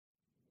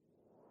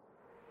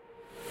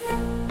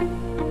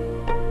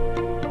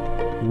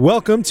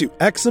Welcome to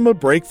Eczema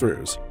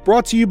Breakthroughs,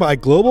 brought to you by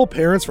Global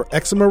Parents for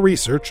Eczema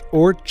Research,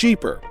 or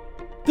GPER.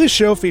 This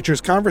show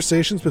features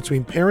conversations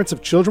between parents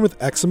of children with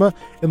eczema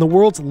and the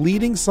world's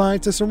leading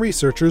scientists and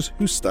researchers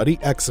who study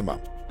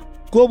eczema.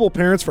 Global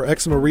Parents for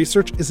Eczema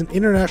Research is an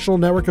international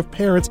network of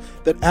parents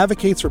that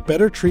advocates for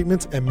better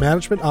treatments and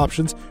management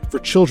options for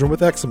children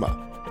with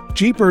eczema.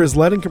 GPER is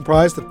led and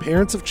comprised of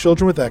parents of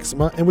children with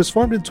eczema and was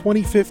formed in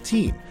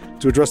 2015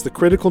 to address the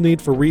critical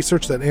need for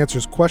research that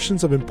answers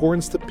questions of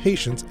importance to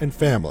patients and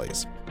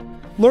families.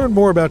 Learn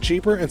more about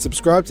GPER and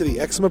subscribe to the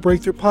Eczema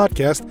Breakthrough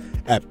podcast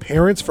at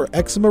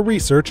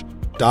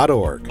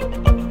parentsforeczemaresearch.org.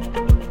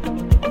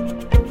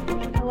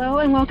 Hello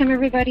and welcome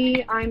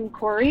everybody. I'm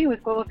Corey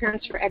with Global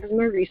Parents for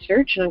Eczema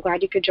Research, and I'm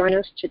glad you could join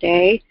us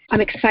today.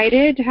 I'm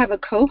excited to have a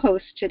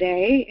co-host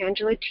today,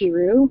 Angela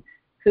Tiru,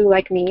 who,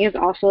 like me, is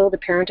also the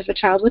parent of a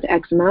child with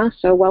eczema.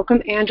 So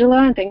welcome,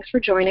 Angela, and thanks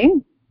for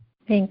joining.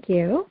 Thank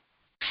you.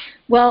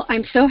 Well,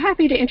 I'm so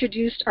happy to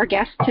introduce our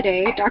guest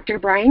today, Dr.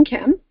 Brian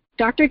Kim.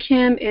 Dr.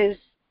 Kim is,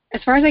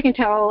 as far as I can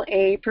tell,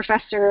 a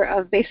professor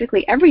of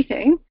basically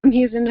everything.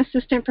 He's an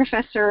assistant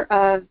professor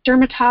of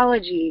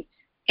dermatology,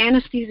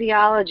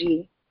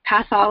 anesthesiology,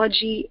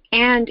 pathology,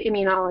 and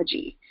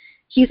immunology.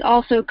 He's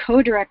also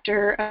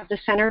co-director of the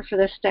Center for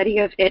the Study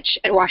of Itch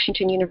at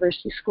Washington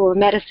University School of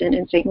Medicine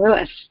in St.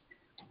 Louis.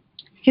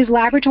 His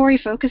laboratory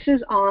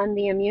focuses on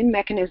the immune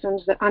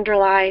mechanisms that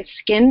underlie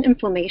skin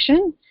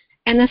inflammation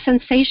and the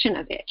sensation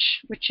of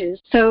itch, which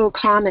is so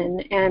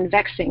common and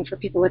vexing for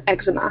people with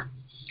eczema.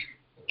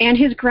 And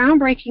his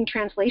groundbreaking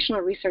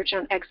translational research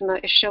on eczema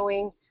is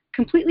showing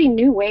completely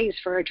new ways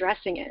for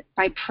addressing it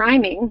by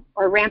priming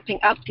or ramping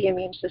up the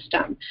immune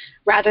system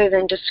rather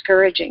than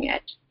discouraging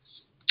it.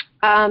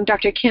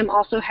 Dr. Kim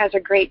also has a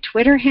great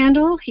Twitter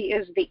handle. He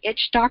is the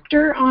Itch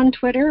Doctor on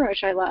Twitter,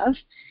 which I love.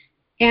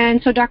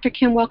 And so, Dr.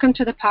 Kim, welcome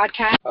to the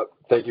podcast.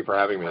 Thank you for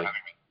having me.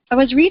 I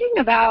was reading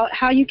about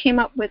how you came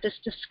up with this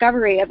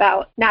discovery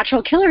about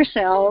natural killer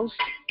cells,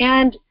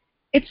 and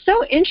it's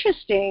so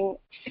interesting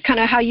kind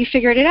of how you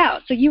figured it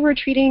out. So you were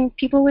treating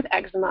people with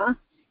eczema,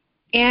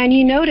 and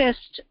you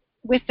noticed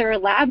with their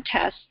lab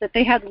tests that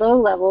they had low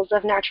levels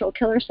of natural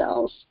killer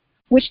cells,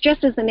 which,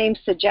 just as the name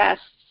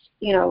suggests,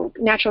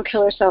 natural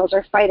killer cells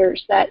are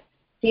fighters that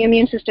the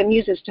immune system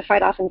uses to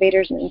fight off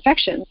invaders and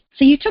infections.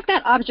 So you took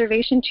that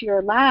observation to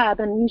your lab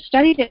and you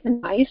studied it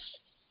in mice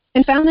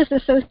and found this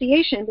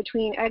association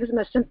between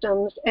eczema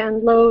symptoms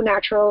and low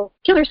natural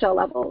killer cell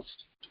levels.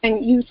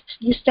 And you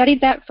studied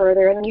that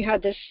further, and then you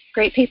had this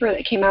great paper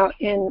that came out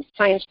in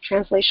Science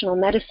Translational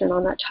Medicine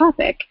on that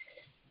topic.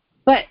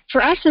 But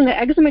for us in the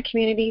eczema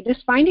community,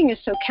 this finding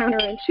is so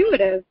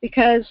counterintuitive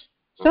because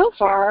so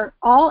far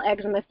all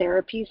eczema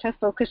therapies have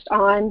focused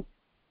on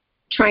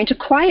trying to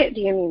quiet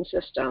the immune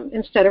system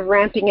instead of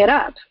ramping it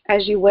up,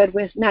 as you would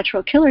with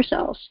natural killer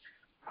cells.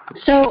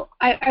 So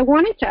I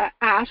wanted to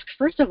ask,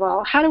 first of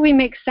all, how do we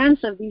make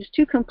sense of these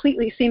two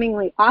completely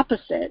seemingly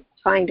opposite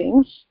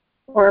findings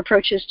or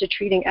approaches to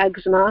treating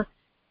eczema,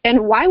 and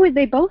why would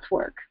they both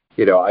work?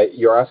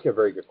 You're asking a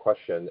very good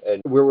question,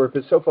 and we're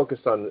so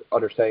focused on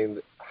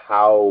understanding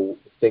how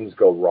things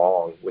go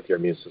wrong with your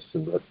immune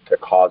system to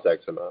cause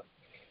eczema,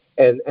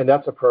 and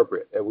that's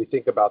appropriate, and we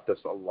think about this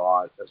a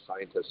lot as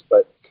scientists,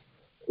 but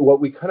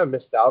what we kind of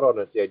missed out on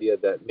is the idea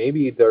that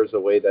maybe there's a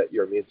way that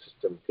your immune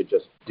system could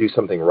just do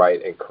something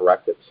right and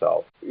correct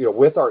itself.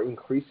 With our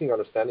increasing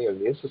understanding of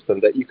the immune system,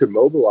 that you could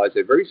mobilize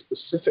a very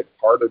specific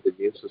part of the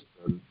immune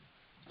system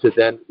to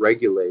then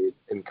regulate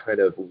and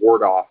kind of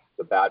ward off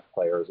the bad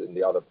players in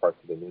the other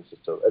parts of the immune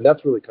system. And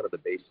that's really kind of the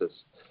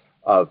basis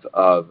of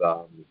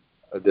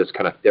this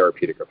kind of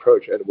therapeutic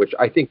approach, and which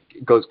I think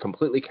goes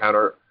completely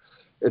counter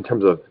in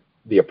terms of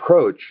the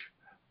approach,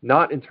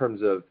 not in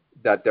terms of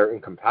that they're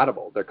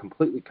incompatible. They're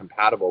completely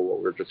compatible, what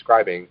we're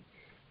describing,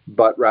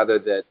 but rather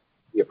that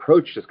the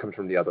approach just comes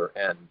from the other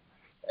end.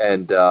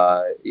 And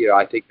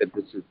I think that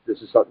this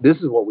is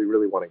what we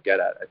really want to get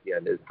at the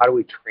end, is how do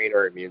we train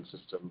our immune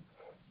system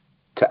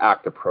to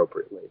act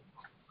appropriately?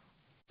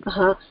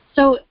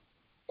 So,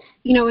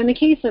 in the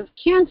case of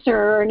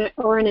cancer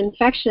or an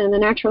infection, the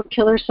natural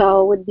killer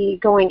cell would be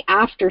going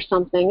after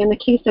something. In the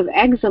case of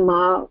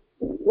eczema,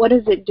 what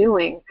is it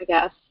doing, I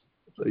guess?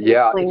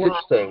 Yeah, it's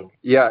interesting.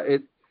 Yeah,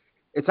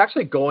 it's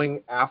actually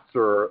going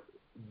after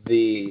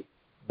the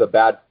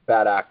bad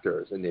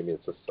actors in the immune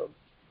system.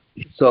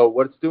 So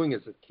what it's doing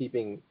is it's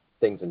keeping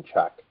things in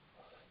check.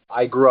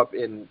 I grew up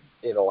in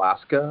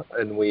Alaska,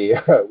 and we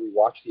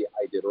watch the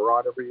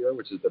Iditarod every year,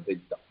 which is the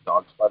big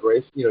dog sled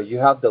race. You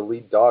have the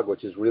lead dog,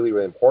 which is really,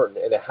 really important,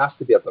 and it has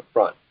to be at the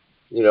front.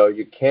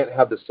 You can't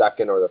have the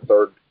second or the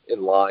third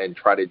in line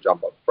try to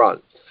jump up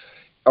front,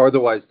 or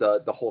otherwise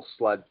the whole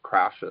sled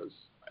crashes.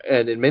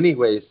 And in many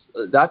ways,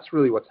 that's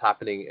really what's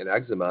happening in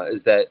eczema,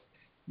 is that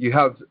you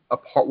have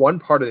one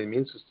part of the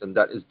immune system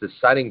that is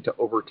deciding to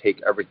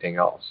overtake everything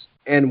else.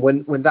 And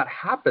when that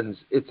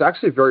happens, it's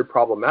actually very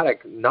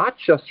problematic, not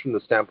just from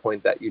the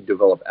standpoint that you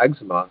develop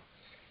eczema.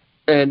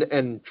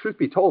 And truth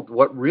be told,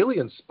 what really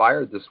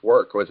inspired this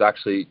work was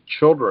actually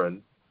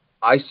children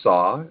I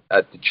saw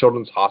at the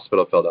Children's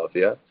Hospital of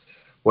Philadelphia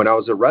when I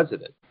was a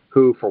resident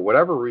who, for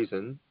whatever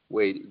reason,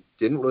 we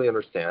didn't really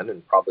understand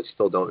and probably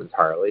still don't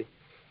entirely,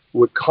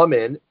 would come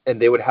in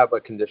and they would have a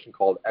condition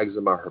called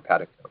eczema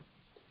herpeticum,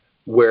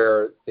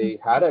 where they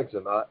had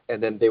eczema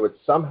and then they would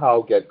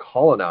somehow get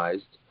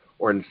colonized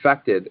or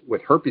infected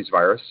with herpes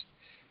virus.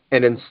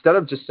 And instead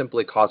of just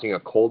simply causing a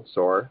cold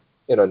sore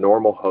in a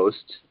normal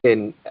host,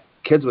 in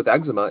kids with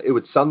eczema, it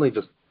would suddenly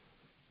just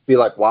be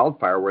like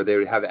wildfire, where they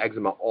would have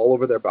eczema all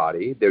over their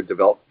body. They would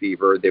develop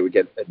fever. They would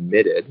get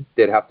admitted.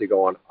 They'd have to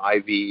go on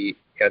IV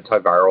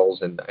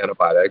antivirals and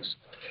antibiotics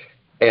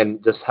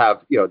and just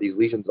have, these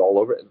lesions all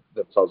over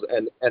themselves.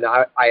 And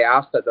I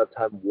asked at that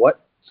time, what's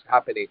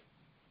happening?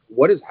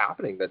 What is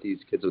happening that these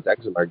kids with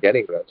eczema are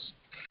getting this?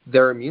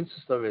 Their immune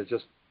system has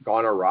just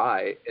gone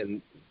awry,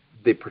 and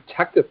the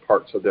protective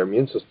parts of their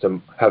immune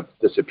system have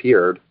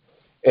disappeared,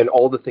 and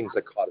all the things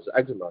that cause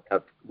eczema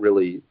have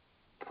really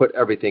put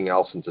everything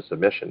else into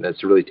submission.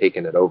 It's really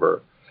taken it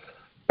over.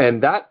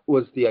 And that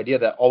was the idea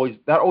that always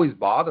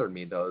bothered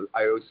me, though.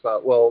 I always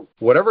thought, well,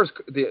 whatever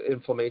the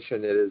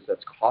inflammation it is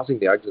that's causing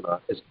the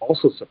eczema is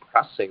also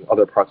suppressing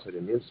other parts of the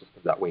immune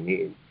system that we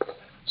need.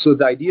 So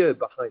the idea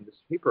behind this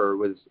paper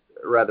was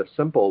rather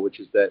simple, which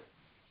is that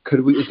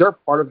is there a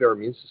part of their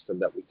immune system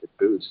that we could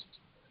boost,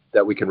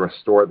 that we can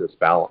restore this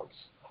balance?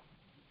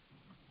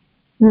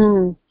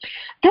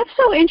 That's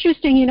so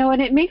interesting,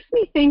 and it makes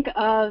me think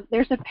of,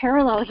 there's a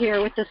parallel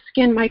here with the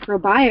skin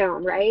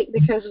microbiome, right?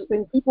 Because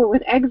when people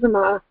with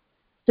eczema,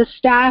 the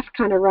staph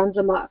kind of runs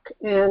amok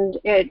and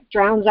it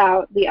drowns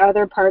out the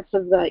other parts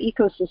of the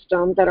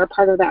ecosystem that are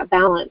part of that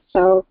balance.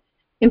 So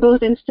in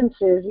both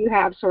instances, you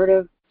have sort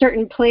of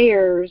certain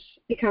players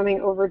becoming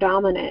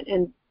overdominant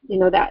and,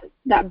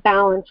 that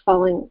balance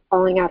falling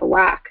out of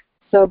whack.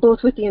 So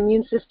both with the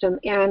immune system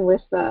and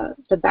with the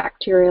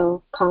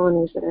bacterial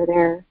colonies that are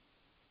there.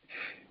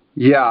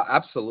 Yeah,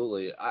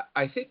 absolutely.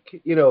 I think,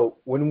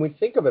 when we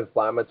think of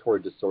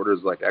inflammatory disorders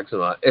like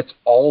eczema, it's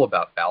all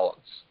about balance.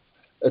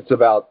 It's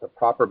about the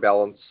proper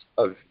balance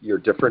of your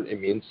different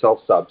immune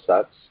cell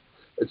subsets.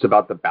 It's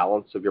about the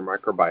balance of your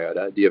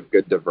microbiota. Do you have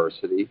good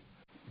diversity?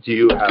 Do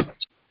you have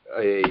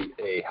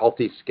a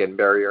healthy skin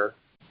barrier?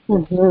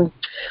 Mm-hmm.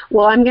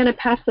 Well, I'm going to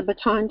pass the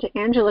baton to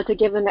Angela to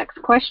give the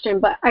next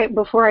question, but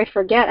before I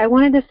forget, I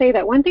wanted to say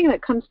that one thing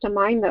that comes to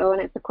mind, though,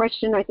 and it's a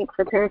question I think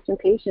for parents and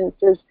patients,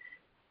 is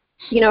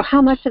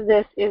how much of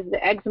this is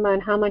the eczema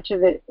and how much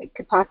of it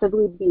could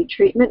possibly be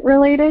treatment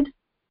related?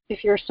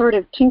 If you're sort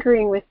of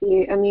tinkering with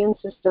the immune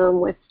system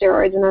with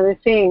steroids and other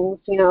things,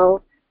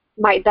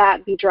 might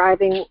that be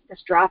driving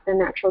this drop in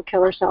natural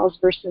killer cells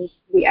versus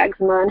the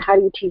eczema, and how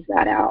do you tease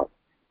that out?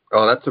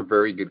 Oh, that's a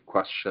very good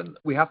question.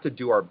 We have to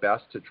do our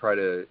best to try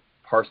to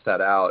parse that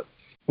out.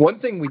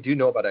 One thing we do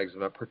know about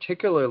eczema,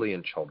 particularly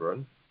in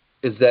children,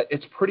 is that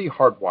it's pretty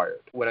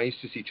hardwired. When I used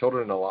to see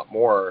children a lot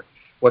more,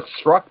 what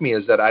struck me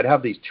is that I'd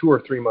have these 2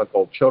 or 3 month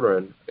old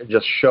children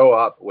just show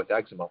up with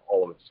eczema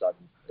all of a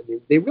sudden. I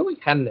mean, they really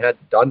hadn't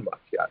done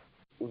much yet.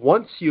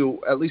 Once you,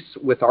 at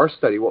least with our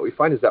study, what we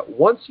find is that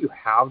once you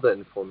have the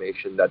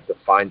inflammation that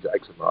defines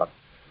eczema,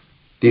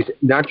 these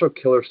natural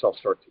killer cells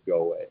start to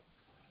go away.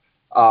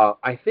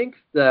 I think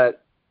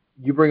that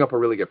you bring up a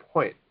really good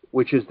point,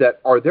 which is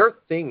that are there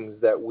things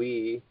that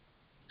we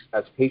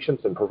as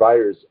patients and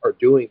providers are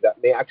doing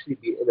that may actually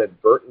be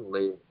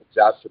inadvertently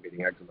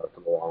exacerbating eczema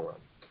for the long run?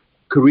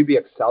 Could we be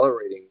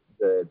accelerating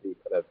the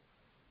kind of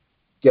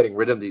getting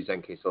rid of these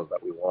NK cells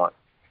that we want?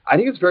 I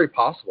think it's very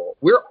possible.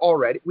 We've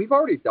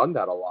already done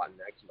that a lot in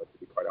eczema, to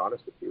be quite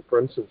honest with you. For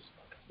instance,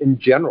 in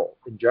general,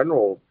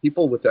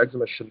 people with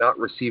eczema should not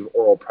receive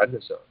oral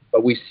prednisone,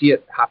 but we see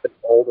it happen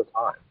all the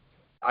time.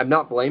 I'm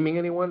not blaming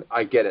anyone.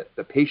 I get it.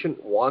 The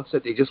patient wants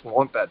it. They just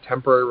want that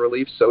temporary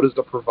relief. So does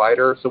the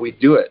provider. So we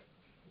do it.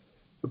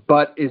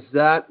 But is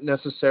that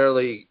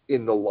necessarily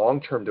in the long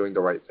term doing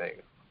the right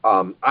thing?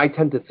 I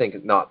tend to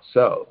think not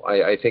so.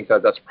 I think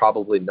that that's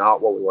probably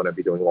not what we want to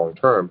be doing long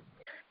term.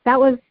 That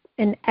was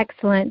an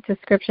excellent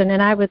description,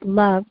 and I would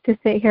love to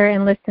sit here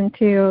and listen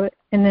to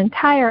an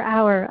entire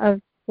hour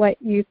of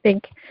what you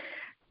think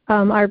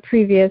are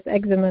previous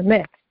eczema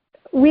myths.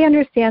 We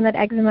understand that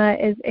eczema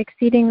is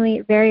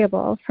exceedingly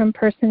variable from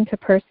person to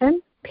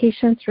person.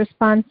 Patients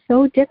respond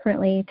so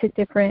differently to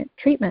different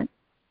treatments.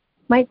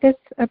 Might this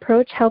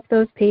approach help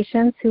those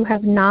patients who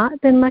have not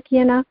been lucky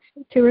enough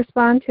to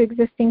respond to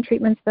existing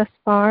treatments thus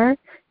far?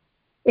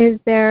 Is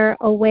there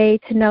a way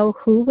to know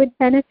who would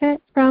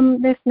benefit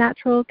from this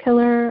natural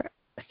killer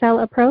cell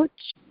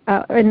approach?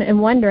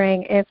 And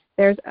wondering if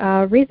there's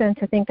a reason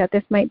to think that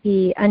this might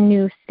be a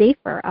new,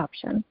 safer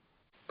option.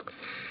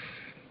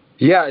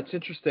 Yeah, it's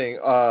interesting.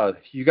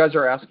 You guys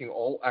are asking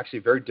all actually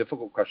very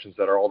difficult questions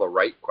that are all the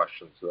right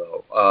questions,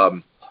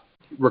 though.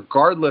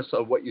 Regardless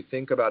of what you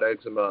think about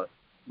eczema,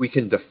 we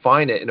can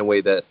define it in a way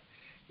that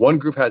one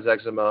group has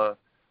eczema,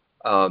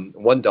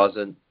 one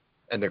doesn't,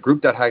 and the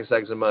group that has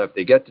eczema, if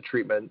they get the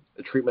treatment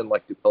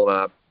like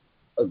dupilumab,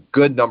 a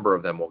good number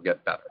of them will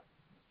get better.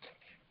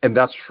 And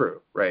that's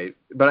true, right?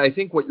 But I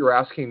think what you're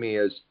asking me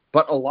is,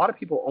 but a lot of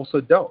people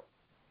also don't.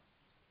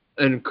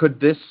 And could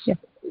this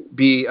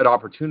be an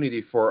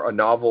opportunity for a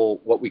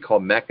novel, what we call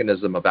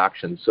mechanism of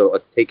action, so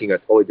taking a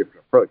totally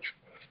different approach,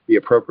 be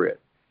appropriate?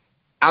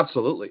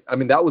 Absolutely. I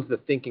mean, that was the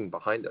thinking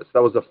behind this.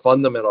 That was the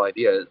fundamental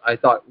idea. I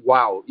thought,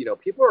 wow,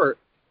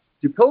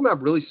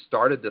 dupilumab really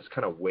started this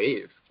kind of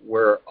wave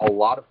where a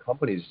lot of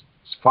companies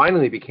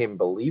finally became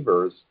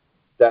believers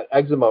that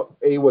eczema,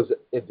 A, was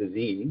a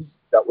disease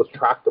that was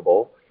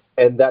tractable,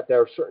 and that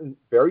there are certain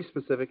very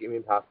specific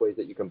immune pathways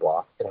that you can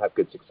block and have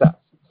good success.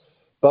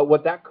 But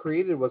what that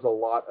created was a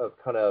lot of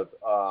kind of,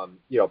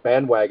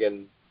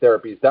 bandwagon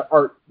therapies that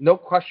are, no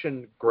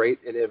question, great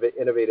and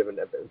innovative and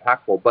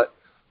impactful, but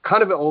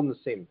kind of all in the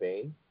same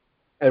vein.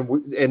 And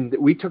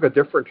we took a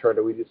different turn,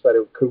 and we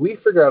decided, could we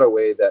figure out a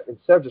way that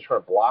instead of just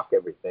trying to block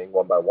everything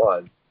one by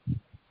one,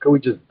 could we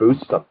just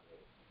boost something?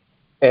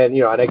 And,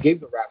 and I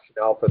gave the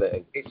rationale for the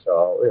NK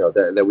cell,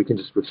 that we can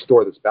just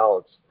restore this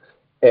balance.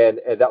 And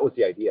that was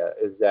the idea,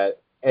 is that,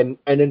 and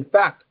in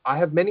fact, I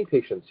have many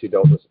patients who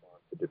don't respond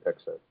to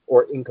Dupixent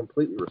or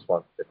incompletely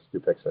respond to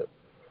Dupixent.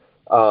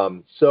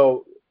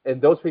 And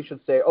those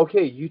patients say,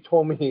 okay, you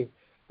told me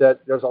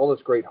that there's all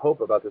this great hope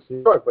about this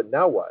new drug, but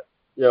now what?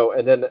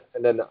 And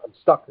then I'm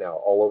stuck now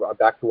all over. I'm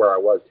back to where I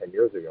was 10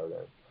 years ago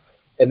then.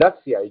 And that's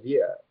the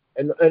idea.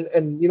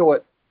 And you know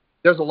what?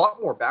 There's a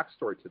lot more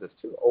backstory to this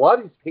too. A lot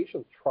of these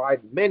patients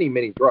tried many,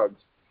 many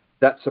drugs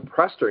that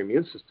suppressed their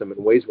immune system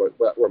in ways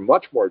that were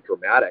much more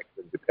dramatic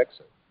than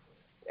Dupixent.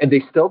 And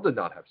they still did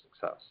not have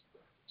success.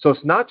 So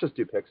it's not just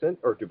Dupixent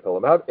or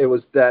dupilumab. It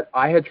was that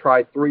I had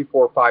tried 3,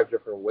 4, 5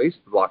 different ways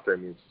to block their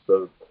immune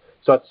system.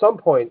 So at some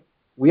point,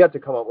 we had to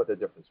come up with a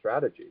different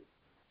strategy.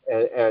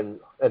 And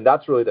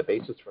that's really the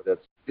basis for this.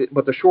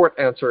 But the short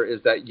answer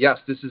is that, yes,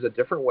 this is a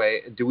different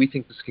way. Do we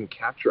think this can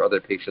capture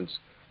other patients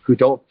who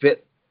don't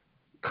fit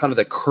kind of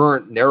the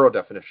current narrow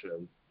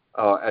definition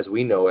as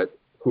we know it,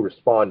 who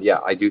respond? Yeah,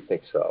 I do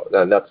think so.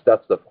 And that's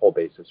the whole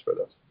basis for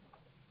this.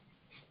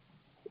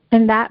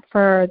 And that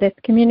for this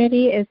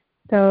community is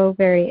so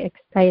very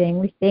exciting.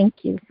 We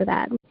thank you for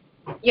that.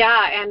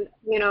 Yeah, and,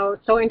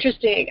 so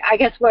interesting. I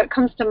guess what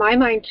comes to my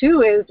mind,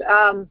 too, is,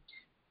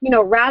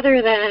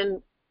 rather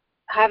than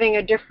having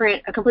a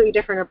completely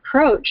different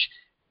approach,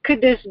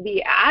 could this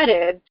be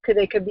added? Could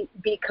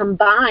be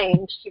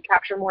combined to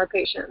capture more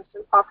patients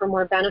and offer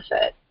more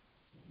benefit?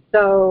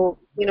 So,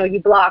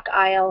 you block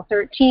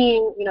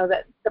IL-13,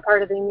 that the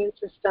part of the immune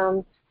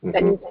system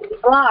that needs to be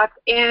blocked,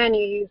 and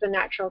you use a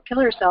natural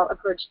killer cell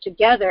approach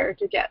together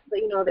to get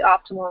the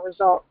optimal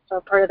result.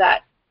 So part of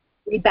that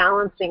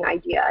rebalancing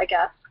idea, I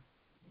guess.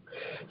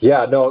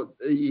 Yeah, no,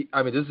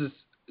 I mean,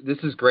 this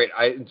is great.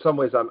 In some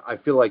ways, I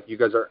feel like you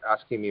guys are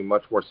asking me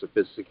much more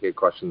sophisticated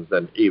questions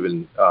than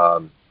even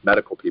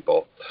medical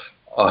people.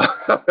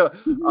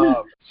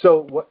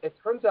 So it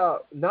turns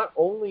out, not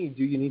only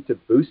do you need to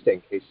boost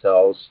NK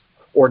cells,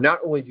 or not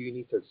only do you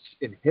need to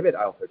inhibit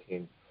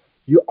IL-13,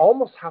 you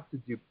almost have to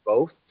do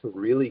both to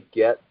really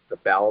get the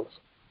balance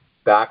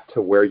back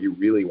to where you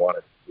really want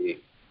it to be.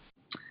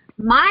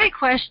 My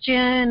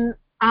question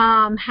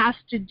has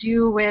to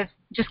do with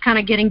just kind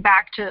of getting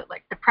back to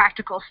like the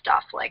practical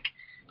stuff, like,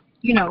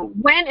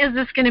 when is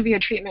this going to be a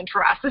treatment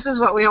for us? This is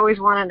what we always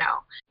want to know.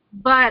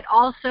 But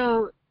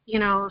also,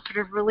 sort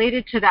of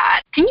related to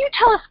that, can you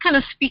tell us, kind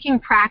of speaking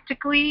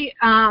practically,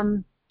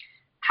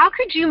 how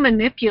could you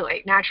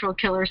manipulate natural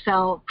killer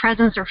cell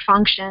presence or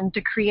function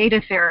to create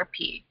a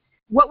therapy?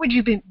 What would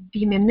you be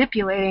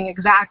manipulating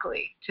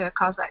exactly to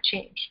cause that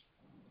change?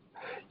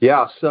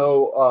 Yeah,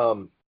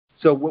 so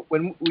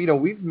when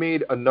we've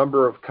made a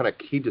number of kind of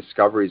key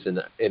discoveries in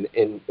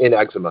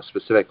eczema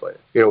specifically.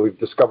 We've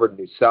discovered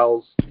new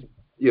cells,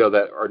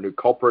 that are new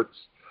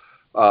culprits.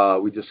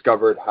 We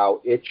discovered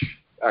how itch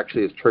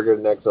actually is triggered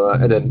in eczema,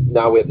 and then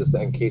now we have this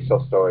NK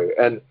cell story.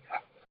 And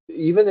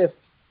even if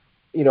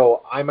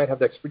I might have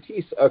the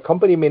expertise, a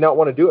company may not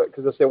want to do it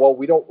because they say, well,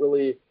 we don't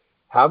really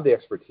have the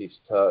expertise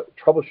to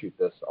troubleshoot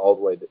this all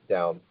the way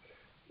down.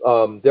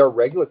 There are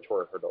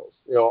regulatory hurdles.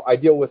 I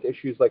deal with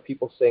issues like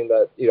people saying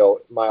that,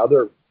 my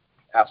other,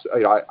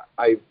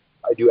 I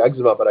do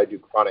eczema, but I do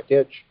chronic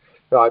itch.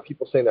 I have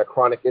people saying that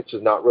chronic itch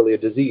is not really a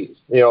disease.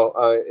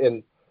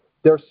 And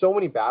there are so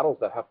many battles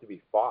that have to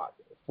be fought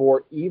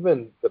for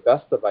even the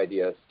best of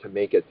ideas to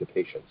make it to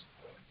patients.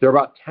 There are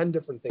about 10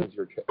 different things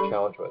you're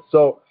challenged with.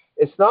 So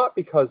it's not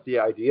because the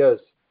idea is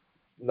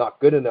not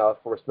good enough,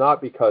 or it's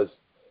not because,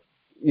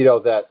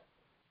 that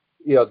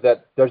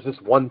there's this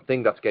one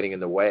thing that's getting in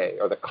the way,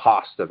 or the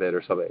cost of it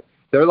or something.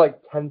 There are like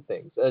 10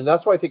 things. And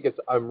that's why I think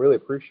I'm really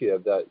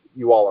appreciative that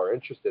you all are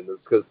interested in this,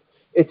 because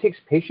it takes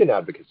patient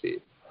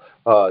advocacy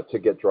to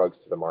get drugs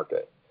to the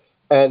market.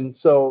 And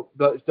so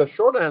the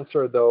short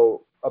answer,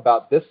 though,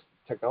 about this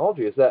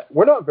technology is that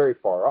we're not very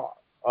far off.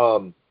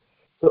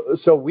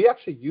 So we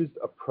actually used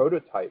a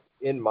prototype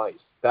in mice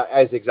that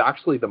is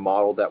exactly the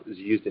model that was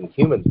used in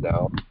humans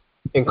now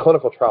in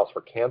clinical trials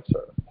for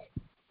cancer.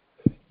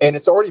 And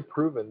it's already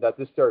proven that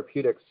this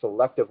therapeutic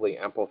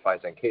selectively amplifies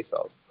NK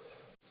cells.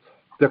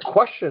 The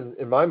question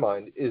in my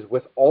mind is,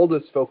 with all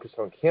this focus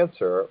on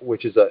cancer,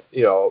 which is a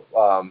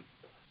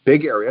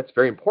big area, it's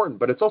very important,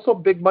 but it's also a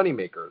big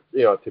moneymaker,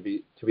 to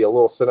be a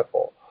little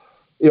cynical.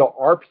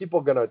 are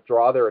people going to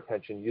draw their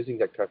attention using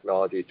that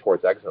technology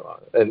towards eczema?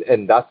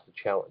 And that's the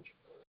challenge.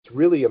 It's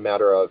really a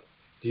matter of,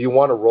 do you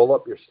want to roll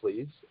up your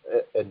sleeves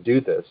and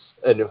do this?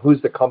 And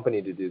who's the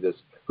company to do this?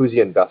 Who's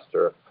the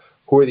investor?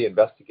 Who are the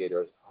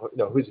investigators?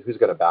 Who's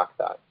going to back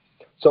that?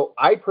 So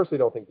I personally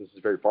don't think this is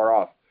very far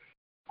off.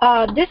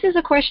 This is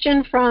a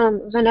question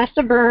from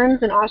Vanessa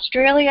Burns in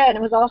Australia, and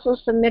it was also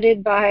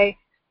submitted by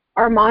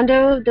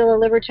Armando de la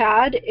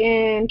Libertad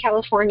in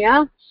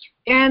California.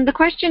 And the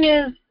question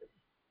is,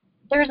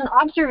 there's an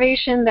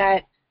observation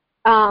that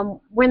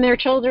when their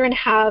children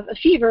have a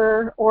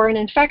fever or an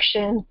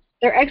infection,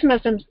 their eczema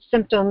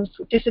symptoms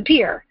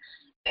disappear.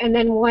 And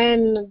then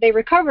when they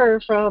recover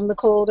from the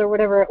cold or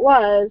whatever it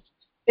was,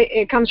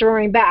 it comes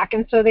roaring back.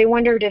 And so they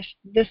wondered if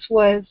this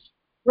was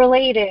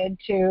related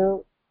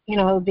to,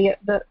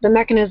 the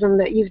mechanism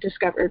that you've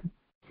discovered.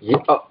 Yeah,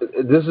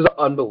 this is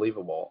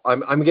unbelievable.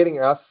 I'm getting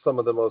asked some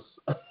of the most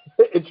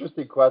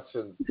interesting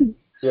questions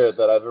here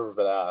that I've ever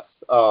been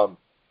asked.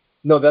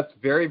 No, that's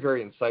very,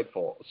 very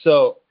insightful.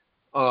 So,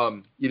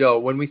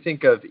 when we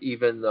think of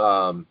even,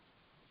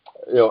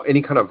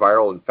 any kind of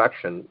viral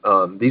infection,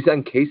 these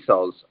NK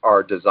cells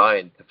are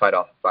designed to fight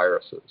off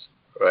viruses,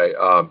 right?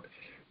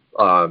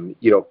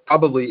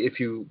 Probably if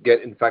you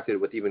get infected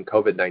with even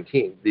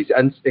COVID-19, these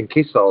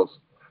NK cells,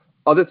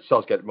 other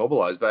cells get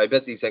mobilized, but I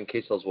bet these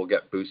NK cells will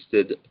get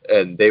boosted,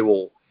 and they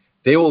will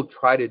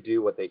try to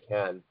do what they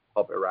can to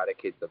help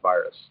eradicate the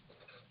virus.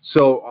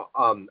 So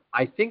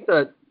I think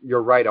that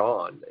you're right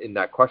on in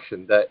that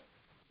question, that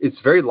it's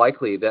very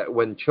likely that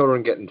when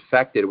children get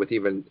infected with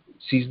even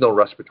seasonal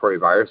respiratory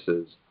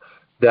viruses,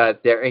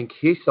 that their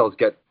NK cells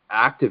get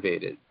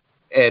activated,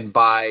 and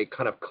by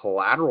kind of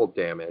collateral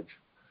damage,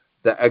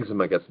 the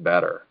eczema gets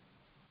better.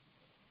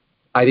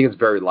 I think it's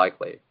very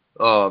likely.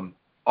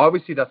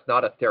 Obviously, that's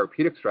not a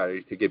therapeutic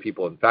strategy to give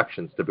people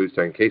infections to boost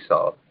their NK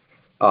cells,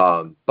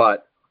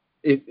 but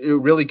it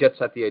really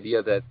gets at the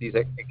idea that these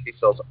NK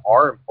cells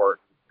are important,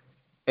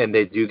 and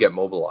they do get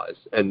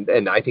mobilized.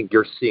 And I think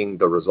you're seeing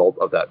the result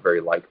of that very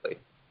likely.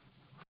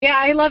 Yeah,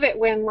 I love it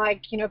when,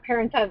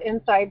 parents have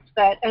insights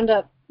that end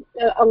up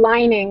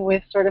aligning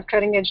with sort of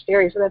cutting-edge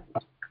theory, so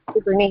that's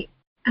super neat.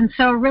 And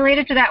so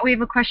related to that, we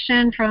have a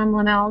question from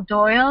Linnell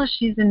Doyle.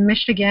 She's in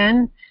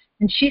Michigan,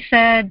 and she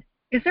said,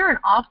 is there an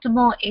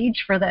optimal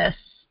age for this,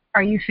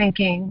 are you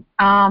thinking?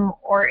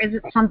 Or is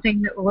it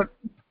something that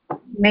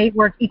may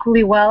work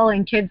equally well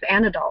in kids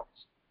and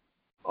adults?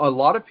 A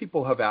lot of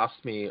people have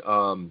asked me,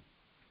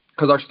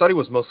 because our study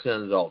was mostly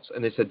on adults,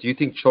 and they said, do you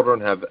think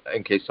children have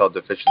NK cell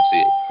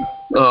deficiency?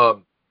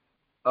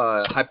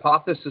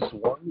 Hypothesis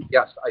one,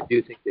 yes, I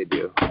do think they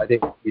do. I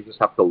think you just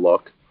have to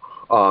look.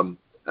 And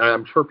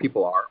I'm sure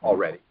people are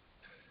already.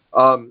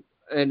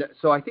 And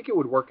so I think it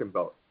would work in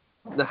both.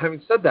 Now,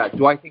 having said that,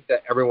 do I think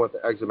that everyone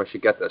with eczema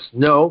should get this?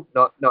 No,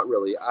 not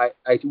really.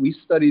 We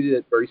studied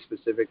it very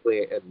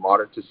specifically in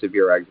moderate to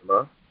severe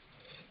eczema.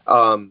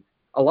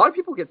 A lot of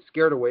people get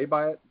scared away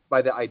by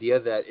the idea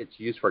that it's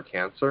used for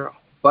cancer,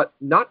 but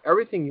not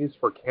everything used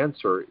for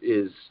cancer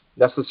is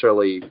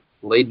necessarily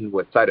laden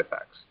with side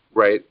effects,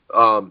 right?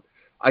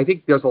 I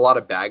think there's a lot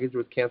of baggage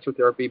with cancer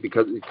therapy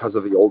because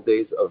of the old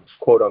days of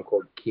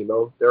quote-unquote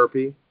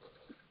chemotherapy.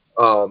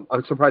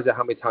 I'm surprised at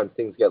how many times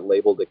things get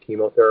labeled as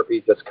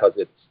chemotherapy just because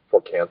it's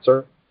for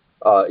cancer,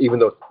 even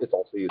though it's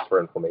also used for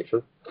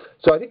inflammation.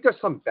 So I think there's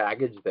some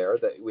baggage there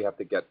that we have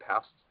to get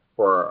past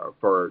for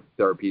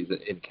therapies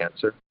in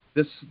cancer.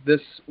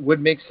 This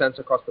would make sense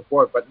across the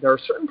board, but there are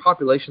certain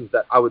populations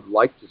that I would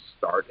like to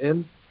start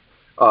in,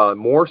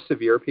 more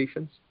severe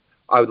patients.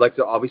 I would like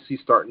to obviously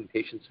start in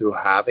patients who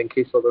have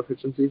NK cell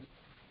deficiencies,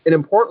 and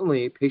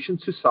importantly,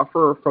 patients who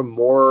suffer from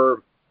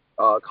more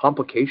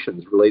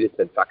complications related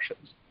to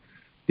infections.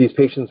 These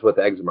patients with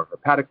eczema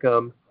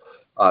herpeticum,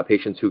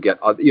 patients who get,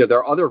 there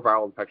are other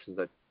viral infections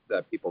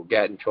that people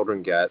get and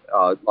children get.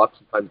 Lots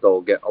of times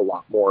they'll get a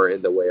lot more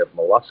in the way of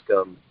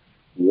molluscum,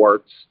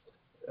 warts,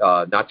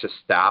 not just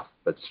staph,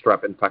 but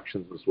strep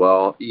infections as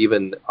well,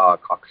 even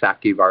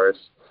Coxsackie virus.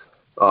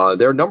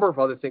 There are a number of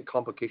other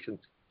complications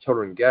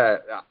children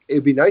get.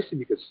 It'd be nice if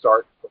you could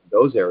start from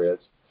those areas,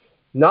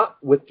 not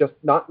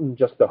in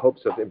just the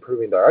hopes of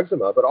improving their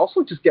eczema, but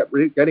also just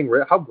getting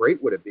rid. How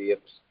great would it be if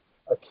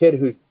a kid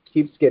who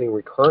keeps getting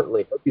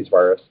recurrently herpes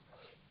virus,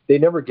 they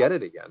never get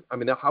it again? I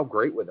mean, how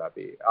great would that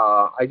be?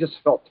 I just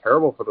felt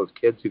terrible for those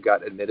kids who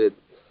got admitted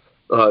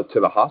to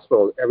the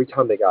hospital every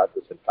time they got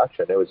this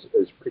infection. It was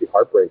pretty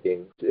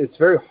heartbreaking. It's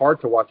very hard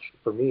to watch,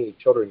 for me,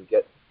 children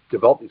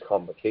develop these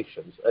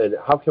complications, and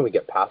how can we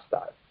get past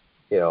that?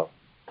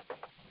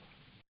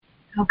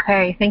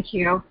 Okay, thank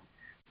you.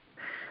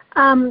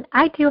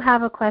 I do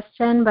have a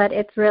question, but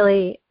it's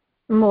really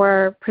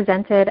more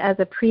presented as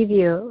a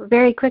preview.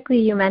 Very quickly,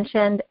 you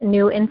mentioned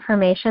new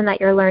information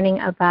that you're learning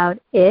about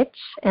itch,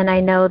 and I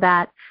know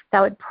that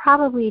would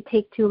probably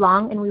take too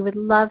long, and we would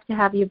love to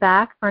have you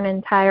back for an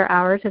entire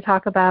hour to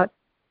talk about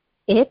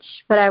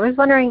itch, but I was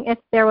wondering if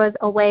there was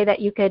a way that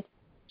you could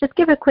just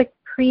give a quick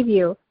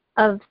preview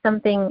of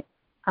something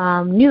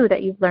new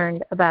that you've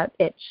learned about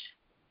itch.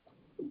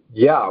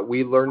 Yeah,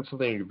 we learned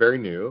something very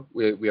new.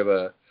 We have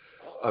a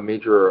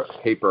major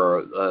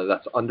paper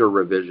that's under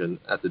revision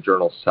at the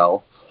journal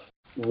Cell.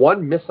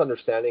 One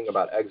misunderstanding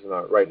about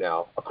eczema right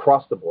now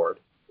across the board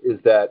is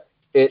that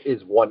it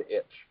is one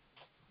itch.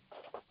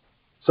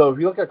 So if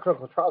you look at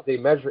clinical trials, they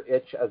measure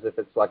itch as if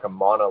it's like a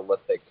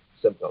monolithic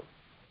symptom.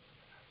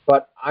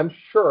 But I'm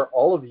sure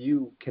all of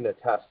you can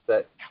attest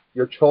that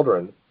your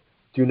children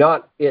do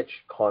not itch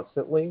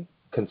constantly,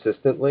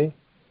 consistently.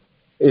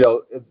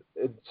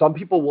 Some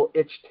people will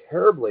itch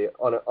terribly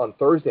on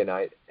Thursday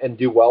night and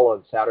do well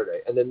on Saturday,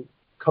 and then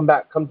come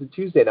to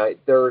Tuesday night,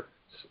 they're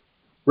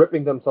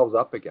ripping themselves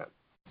up again.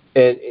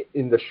 And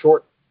in the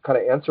short kind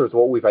of answers,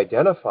 what we've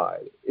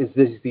identified is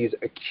these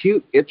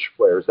acute itch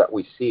flares that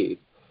we see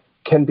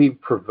can be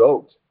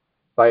provoked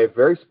by a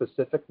very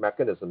specific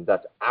mechanism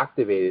that's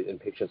activated in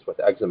patients with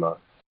eczema.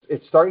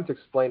 It's starting to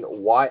explain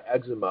why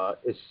eczema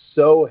is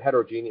so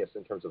heterogeneous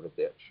in terms of its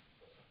itch.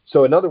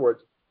 So in other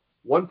words,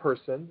 one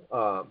person,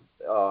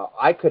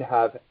 I could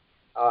have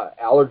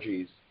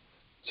allergies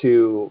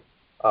to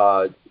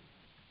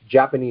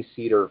Japanese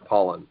cedar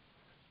pollen,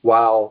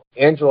 while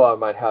Angela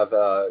might have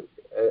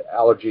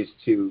allergies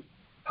to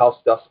house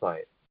dust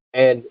mite.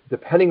 And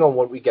depending on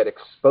what we get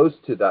exposed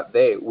to that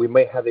day, we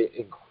may have an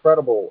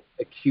incredible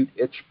acute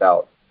itch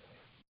bout.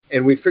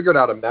 And we figured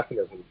out a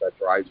mechanism that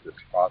drives this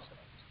process.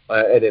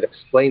 And it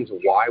explains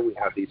why we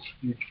have these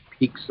huge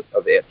peaks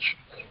of itch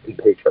in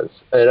patients.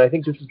 And I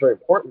think this is very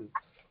important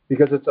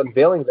because it's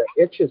unveiling that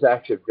itch is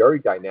actually very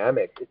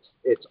dynamic.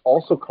 It's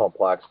also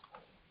complex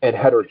and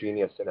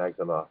heterogeneous in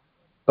eczema.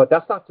 But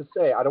that's not to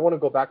say, I don't want to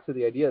go back to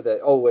the idea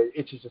that,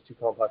 itch is just too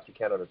complex, you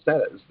can't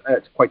understand it.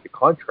 It's quite the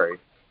contrary.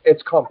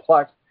 It's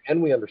complex and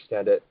we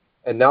understand it.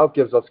 And now it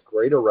gives us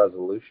greater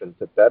resolution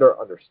to better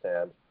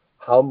understand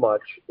how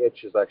much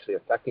itch is actually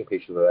affecting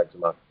patients with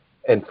eczema.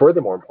 And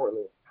furthermore,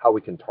 importantly, how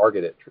we can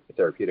target it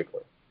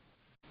therapeutically.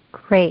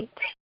 Great.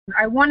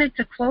 I wanted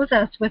to close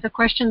us with a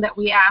question that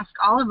we ask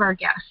all of our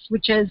guests,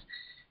 which is,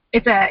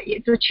 it's a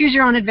choose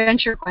your own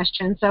adventure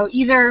question. So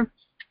either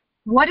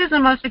what is the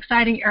most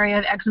exciting area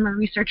of eczema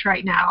research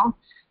right now?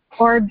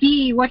 Or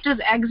B, what does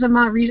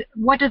eczema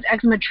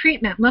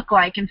treatment look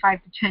like in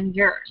 5 to 10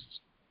 years?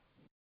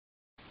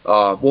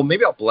 Well,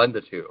 maybe I'll blend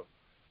the two.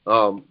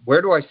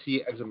 Where do I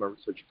see eczema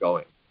research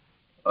going?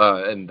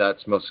 And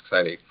that's most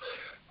exciting.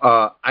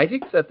 I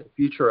think that the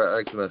future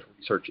of eczema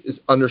research is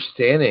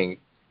understanding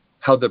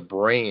how the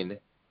brain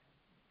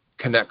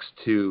connects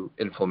to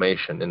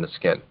inflammation in the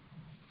skin.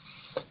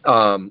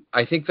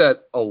 I think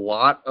that a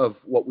lot of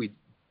what we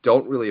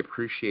don't really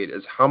appreciate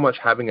is how much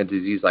having a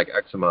disease like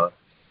eczema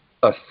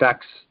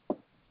affects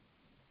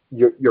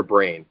your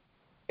brain,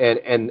 and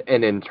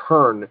in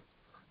turn,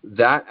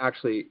 that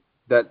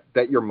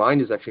your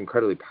mind is actually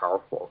incredibly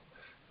powerful.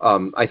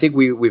 I think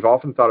we've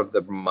often thought of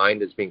the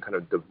mind as being kind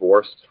of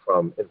divorced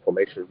from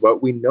inflammation,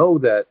 but we know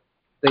that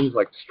things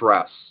like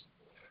stress,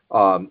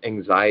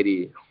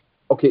 anxiety,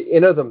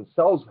 in of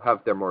themselves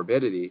have their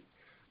morbidity,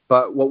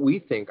 but what we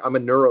think, I'm a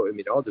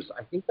neuroimmunologist,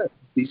 I think that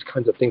these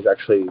kinds of things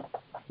actually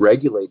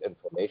regulate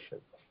inflammation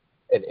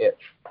and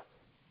itch.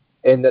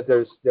 And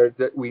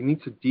that we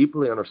need to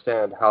deeply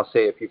understand how,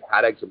 say, if you've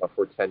had eczema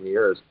for 10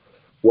 years,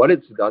 what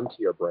it's done to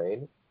your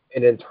brain,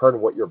 and in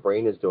turn what your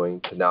brain is doing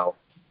to now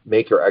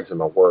make your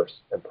eczema worse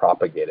and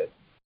propagate it.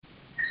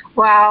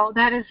 Wow,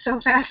 that is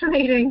so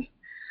fascinating.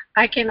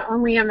 I can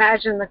only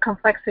imagine the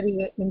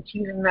complexity in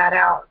teasing that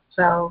out.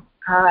 So,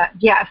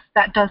 yes,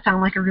 that does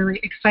sound like a really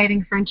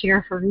exciting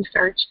frontier for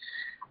research.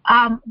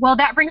 Well,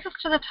 that brings us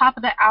to the top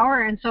of the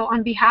hour, and so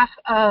on behalf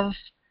of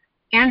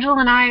Angela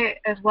and I,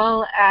 as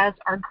well as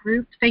our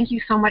group, thank you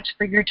so much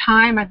for your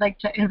time. I'd like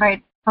to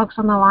invite folks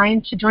on the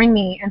line to join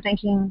me in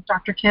thanking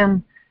Dr.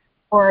 Kim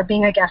for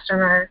being a guest on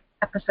our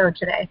episode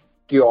today.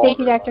 Thank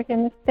you, Dr.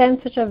 Kim. It's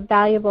been such a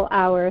valuable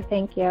hour.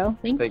 Thank you.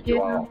 Thank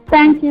you all.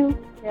 Thank you.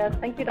 Yes,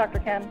 thank you, Dr.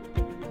 Kim.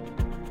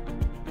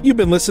 You've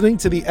been listening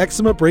to the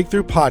Eczema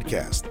Breakthrough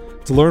Podcast.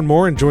 To learn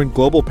more and join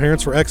Global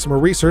Parents for Eczema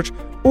Research,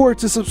 or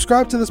to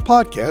subscribe to this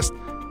podcast,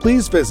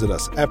 please visit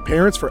us at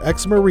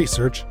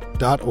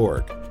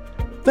parentsforeczemaresearch.org.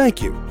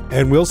 Thank you,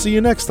 and we'll see you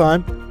next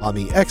time on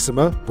the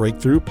Eczema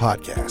Breakthrough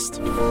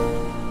Podcast.